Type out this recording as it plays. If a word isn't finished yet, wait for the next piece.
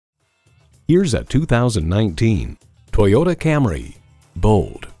Here's a 2019 Toyota Camry.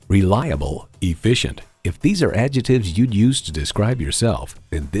 Bold, reliable, efficient. If these are adjectives you'd use to describe yourself,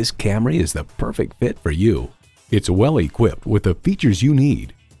 then this Camry is the perfect fit for you. It's well equipped with the features you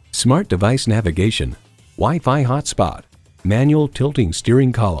need: smart device navigation, Wi-Fi hotspot, manual tilting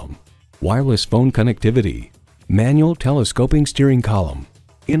steering column, wireless phone connectivity, manual telescoping steering column,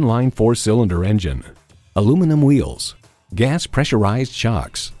 inline 4-cylinder engine, aluminum wheels, gas pressurized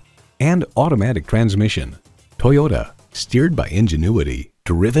shocks, and automatic transmission. Toyota, steered by ingenuity,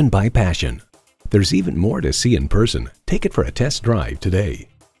 driven by passion. There's even more to see in person. Take it for a test drive today.